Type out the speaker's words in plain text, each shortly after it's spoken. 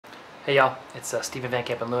Hey y'all, it's Stephen Van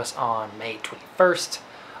Kampen-Lewis on May 21st,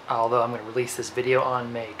 although I'm going to release this video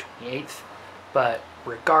on May 28th. But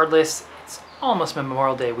regardless, it's almost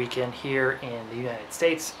Memorial Day weekend here in the United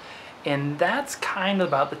States, and that's kind of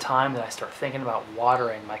about the time that I start thinking about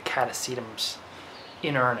watering my Catasetums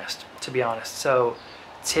in earnest, to be honest. So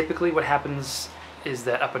typically what happens is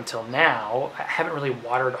that up until now, I haven't really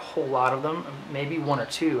watered a whole lot of them, maybe one or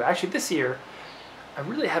two. Actually this year, I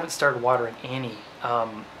really haven't started watering any.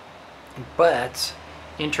 But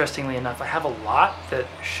interestingly enough, I have a lot that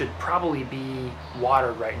should probably be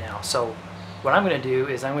watered right now. So what I'm going to do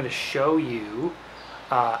is I'm going to show you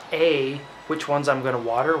A, which ones I'm going to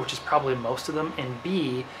water, which is probably most of them, and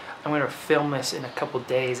B, I'm going to film this in a couple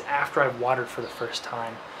days after I've watered for the first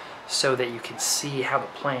time so that you can see how the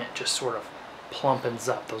plant just sort of plumpens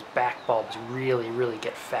up. Those back bulbs really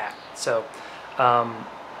get fat. So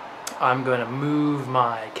I'm going to move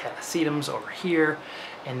my Catasetums over here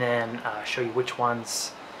and then show you which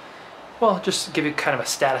ones, well, just give you kind of a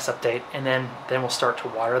status update, and then we'll start to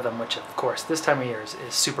water them, which of course this time of year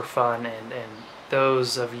is super fun, and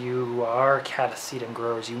those of you who are Catasetum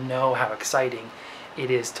growers, you know how exciting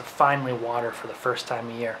it is to finally water for the first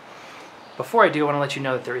time of year. Before I do, I want to let you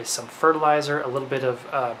know that there is some fertilizer, a little bit of,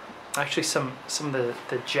 actually some of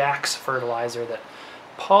the Jack's fertilizer that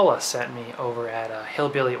Paula sent me over at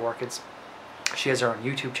Hillbilly Orchids. She has her own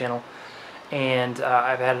YouTube channel, and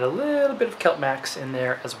I've added a little bit of Kelp Max in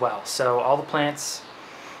there as well. So all the plants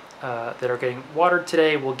that are getting watered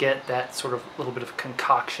today will get that sort of little bit of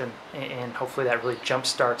concoction, and hopefully that really jump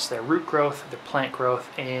starts their root growth, their plant growth,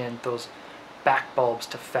 and those back bulbs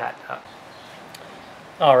to fatten up.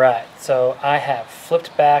 Alright, so I have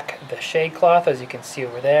flipped back the shade cloth, as you can see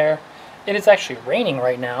over there. It is actually raining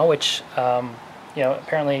right now, which you know,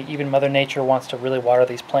 apparently even Mother Nature wants to really water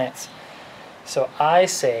these plants. So I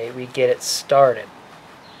say we get it started.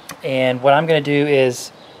 And what I'm going to do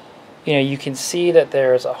is, you know, you can see that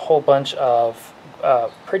there's a whole bunch of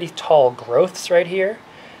pretty tall growths right here.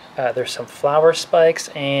 There's some flower spikes,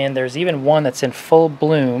 and there's even one that's in full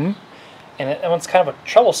bloom. And that one's kind of a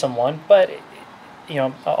troublesome one, but you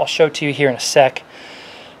know, I'll show it to you here in a sec.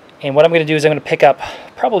 And what I'm going to do is I'm going to pick up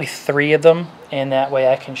probably 3 of them, and that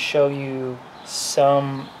way I can show you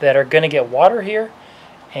some that are going to get water here,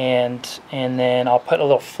 and then I'll put a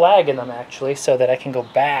little flag in them actually so that I can go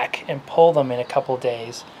back and pull them in a couple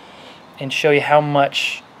days and show you how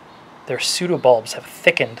much their pseudobulbs have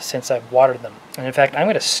thickened since I've watered them. And in fact, I'm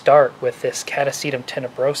going to start with this Catasetum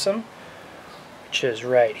tenebrosum, which is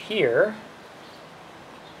right here.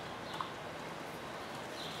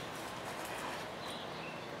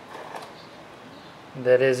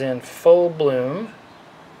 That is in full bloom.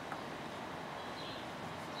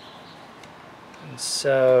 And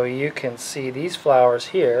so you can see these flowers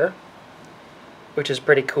here, which is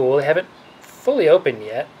pretty cool. They haven't fully opened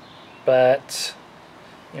yet, but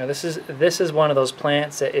you know, this is one of those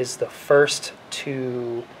plants that is the first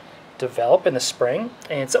to develop in the spring,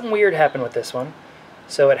 and something weird happened with this one.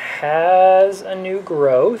 So it has a new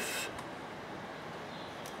growth,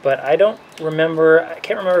 but I can't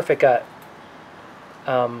remember if it got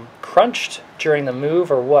crunched during the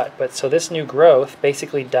move or what, but so this new growth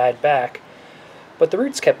basically died back, but the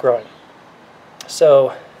roots kept growing.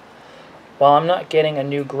 So while I'm not getting a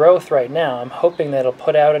new growth right now, I'm hoping that it'll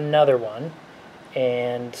put out another one,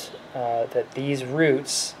 and that these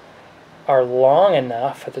roots are long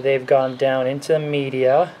enough that they've gone down into the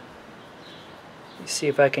media. Let's see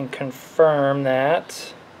if I can confirm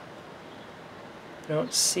that. I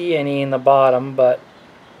don't see any in the bottom, but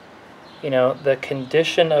you know, the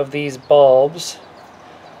condition of these bulbs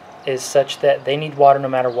is such that they need water no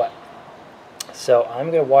matter what. So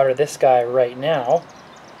I'm going to water this guy right now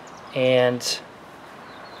and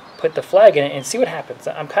put the flag in it and see what happens.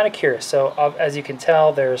 I'm kind of curious. So as you can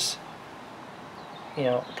tell, there's, you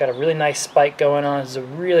know, got a really nice spike going on. This is a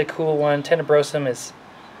really cool one. Tenebrosum is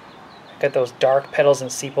got those dark petals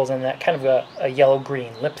and sepals and that kind of a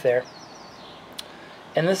yellow-green lip there.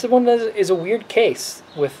 And this is one that is a weird case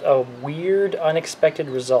with a weird, unexpected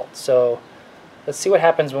result. So let's see what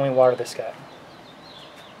happens when we water this guy.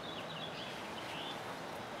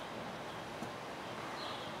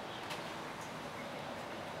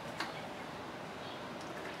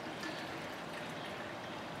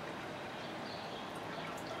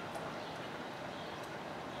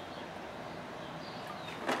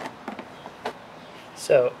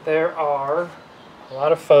 So there are a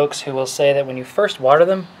lot of folks who will say that when you first water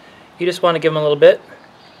them, you just want to give them a little bit.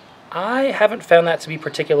 I haven't found that to be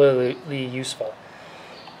particularly useful.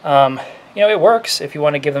 You know, it works if you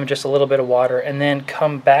want to give them just a little bit of water and then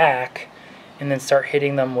come back and then start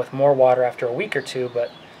hitting them with more water after a week or two,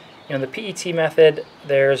 but the PET method,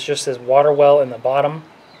 there's just this water well in the bottom,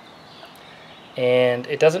 and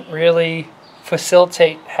it doesn't really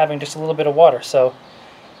facilitate having just a little bit of water. So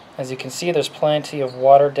as you can see, there's plenty of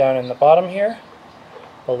water down in the bottom here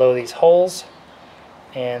below these holes,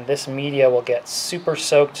 and this media will get super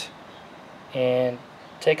soaked. And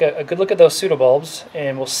take a good look at those pseudobulbs,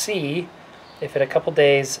 and we'll see if in a couple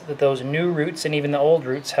days that those new roots and even the old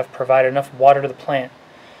roots have provided enough water to the plant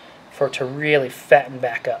for it to really fatten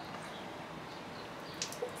back up.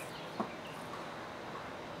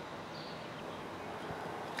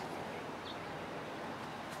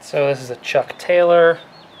 So this is a Chuck Taylor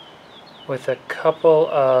with a couple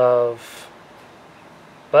of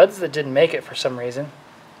buds that didn't make it for some reason.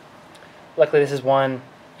 Luckily this is one,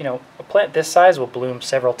 a plant this size will bloom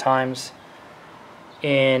several times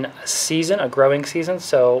in a season, a growing season.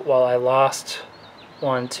 So while I lost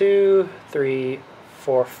 1, 2, 3,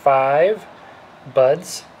 4, 5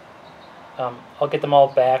 buds, I'll get them all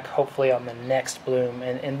back hopefully on the next bloom.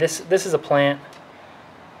 And this is a plant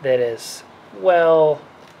that is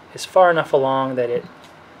far enough along that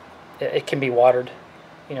it can be watered.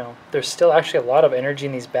 There's still actually a lot of energy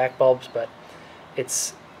in these back bulbs, but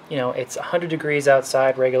it's 100 degrees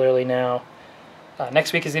outside regularly now.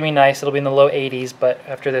 Next week is going to be nice. It'll be in the low 80s, but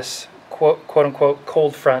after this quote-unquote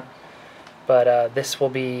cold front. But this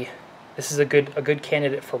is a good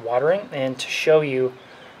candidate for watering, and to show you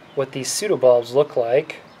what these pseudobulbs look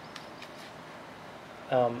like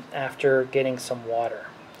after getting some water.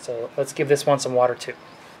 So let's give this one some water too.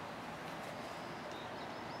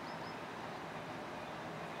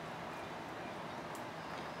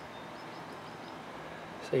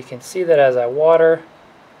 So you can see that as I water,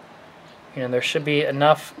 there should be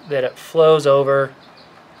enough that it flows over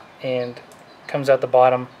and comes out the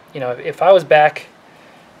bottom. If I was back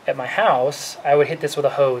at my house, I would hit this with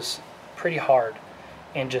a hose pretty hard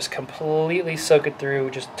and just completely soak it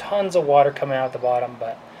through, just tons of water coming out the bottom.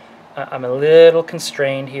 But I'm a little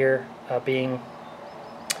constrained here, being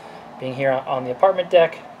here on the apartment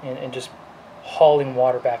deck and just hauling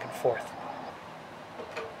water back and forth.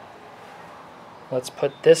 Let's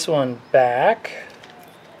put this one back.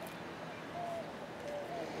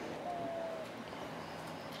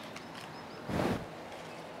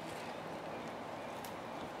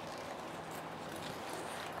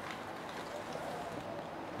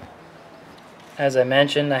 As I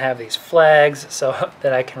mentioned, I have these flags so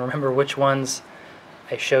that I can remember which ones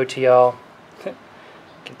I showed to y'all. You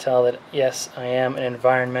can tell that, yes, I am an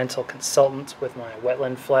environmental consultant with my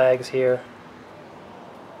wetland flags here.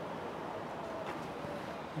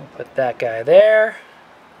 I'll put that guy there.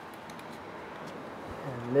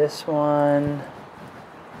 And this one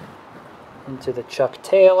into the Chuck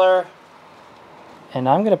Taylor. And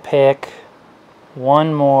I'm going to pick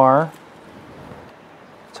one more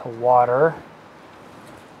to water.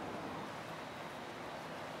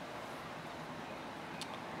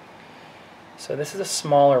 So this is a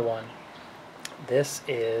smaller one. This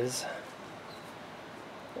is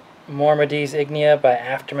Mormades ignea by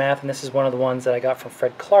Aftermath, and this is one of the ones that I got from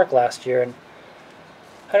Fred Clark last year. And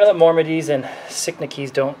I know that Mormades and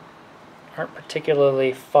Cycnices aren't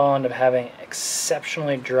particularly fond of having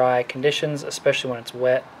exceptionally dry conditions, especially when it's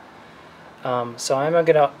wet. So I was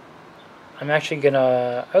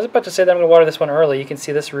about to say that I'm gonna water this one early. You can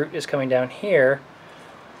see this root is coming down here,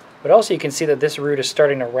 but also you can see that this root is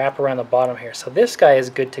starting to wrap around the bottom here. So this guy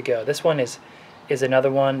is good to go. This one is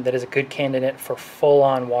another one that is a good candidate for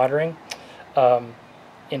full-on watering,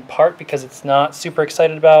 in part because it's not super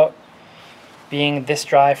excited about being this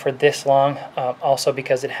dry for this long, also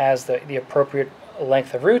because it has the appropriate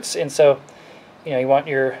length of roots. And so you want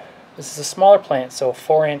this is a smaller plant, so a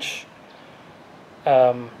 4-inch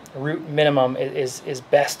root minimum is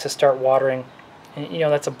best to start watering.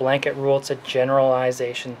 And that's a blanket rule, it's a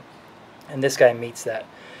generalization, and this guy meets that.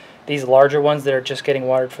 These larger ones that are just getting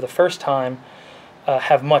watered for the first time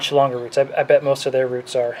have much longer roots. I bet most of their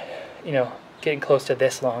roots are, getting close to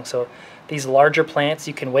this long. So these larger plants,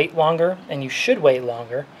 you can wait longer, and you should wait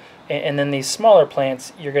longer. And then these smaller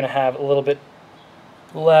plants, you're going to have a little bit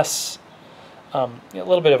less, a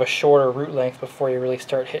little bit of a shorter root length before you really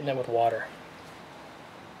start hitting it with water.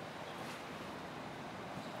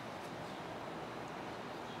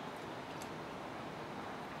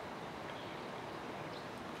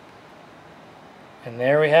 And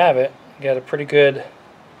there we have it. Got a pretty good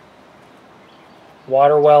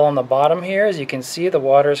water well on the bottom here. As you can see, the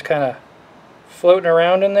water is kind of floating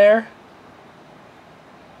around in there.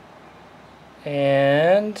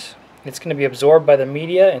 And it's going to be absorbed by the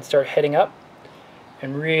media and start heading up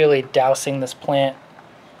and really dousing this plant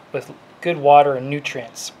with good water and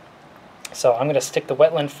nutrients. So I'm going to stick the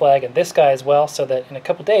wetland flag in this guy as well, so that in a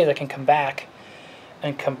couple days I can come back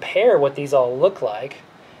and compare what these all look like.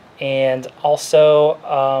 And also,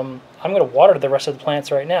 I'm going to water the rest of the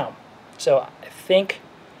plants right now. So I think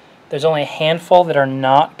there's only a handful that are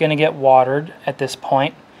not going to get watered at this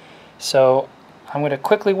point. So I'm going to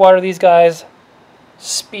quickly water these guys,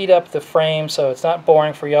 speed up the frame so it's not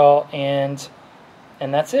boring for y'all, and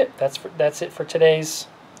that's it. That's it for today's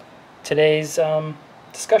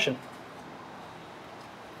discussion.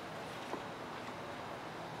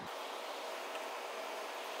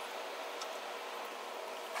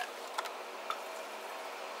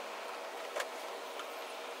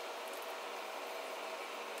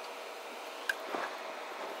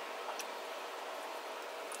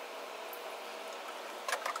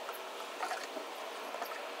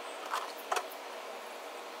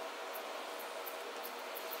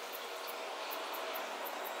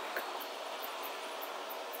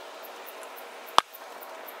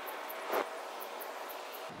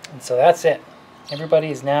 And so that's it.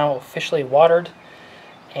 Everybody is now officially watered,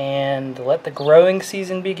 and let the growing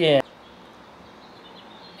season begin.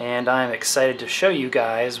 And I'm excited to show you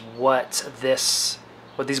guys what these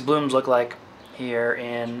blooms look like here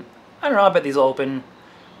in, I don't know, I bet these will open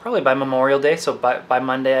probably by Memorial Day, so by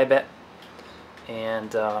Monday I bet.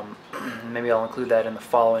 And maybe I'll include that in the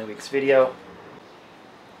following week's video.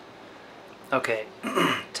 Okay,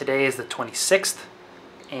 today is the 26th,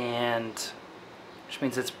 and which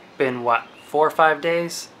means it's been, what, 4 or 5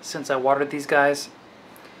 days since I watered these guys.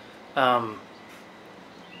 Actually,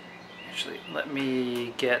 let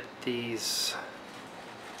me get these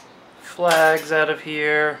flags out of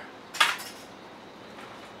here,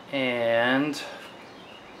 and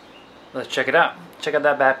let's check it out. Check out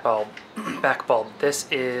that back bulb. This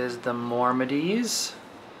is the Mormades,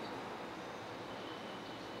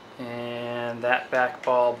 and that back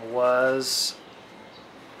bulb was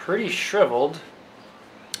pretty shriveled.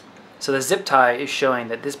 So the zip tie is showing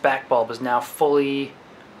that this back bulb is now fully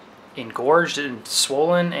engorged and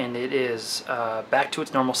swollen, and it is back to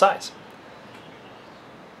its normal size.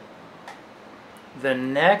 The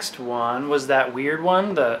next one was that weird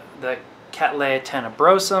one, the Cattleya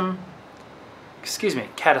tenebrosum. Excuse me,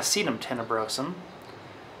 Catasetum tenebrosum.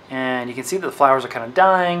 And you can see that the flowers are kind of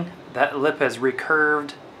dying. That lip has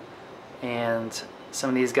recurved, and some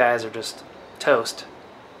of these guys are just toast.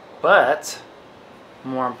 But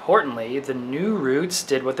more importantly, the new roots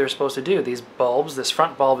did what they're supposed to do. These bulbs, this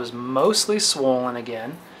front bulb is mostly swollen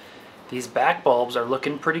again. These back bulbs are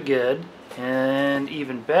looking pretty good. And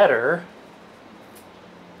even better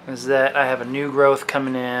is that I have a new growth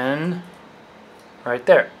coming in right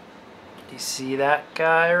there. Do you see that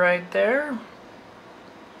guy right there?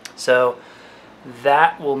 So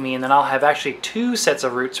that will mean that I'll have actually 2 sets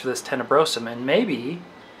of roots for this tenebrosum, and maybe,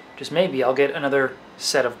 just maybe, I'll get another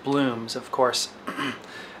set of blooms. Of course,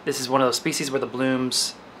 this is one of those species where the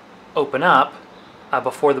blooms open up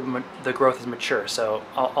before the growth is mature. So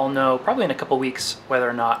I'll know probably in a couple weeks whether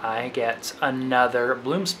or not I get another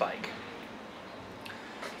bloom spike.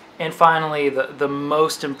 And finally, the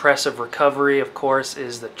most impressive recovery, of course,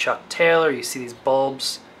 is the Chuck Taylor. You see these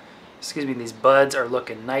bulbs, these buds are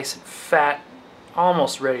looking nice and fat,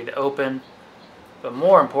 almost ready to open. But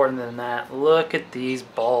more important than that, look at these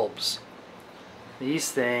bulbs.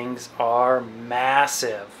 These things are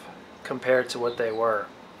massive compared to what they were.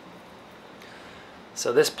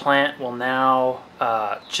 So this plant will now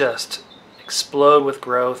just explode with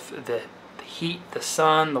growth. The heat, the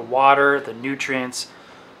sun, the water, the nutrients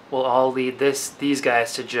will all lead these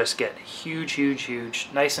guys to just get huge, huge, huge,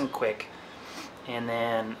 nice and quick. And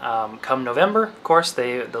then come November, of course,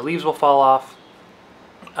 the leaves will fall off.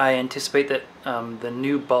 I anticipate that the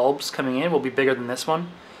new bulbs coming in will be bigger than this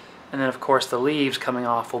one. And then, of course, the leaves coming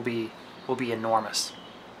off will be enormous.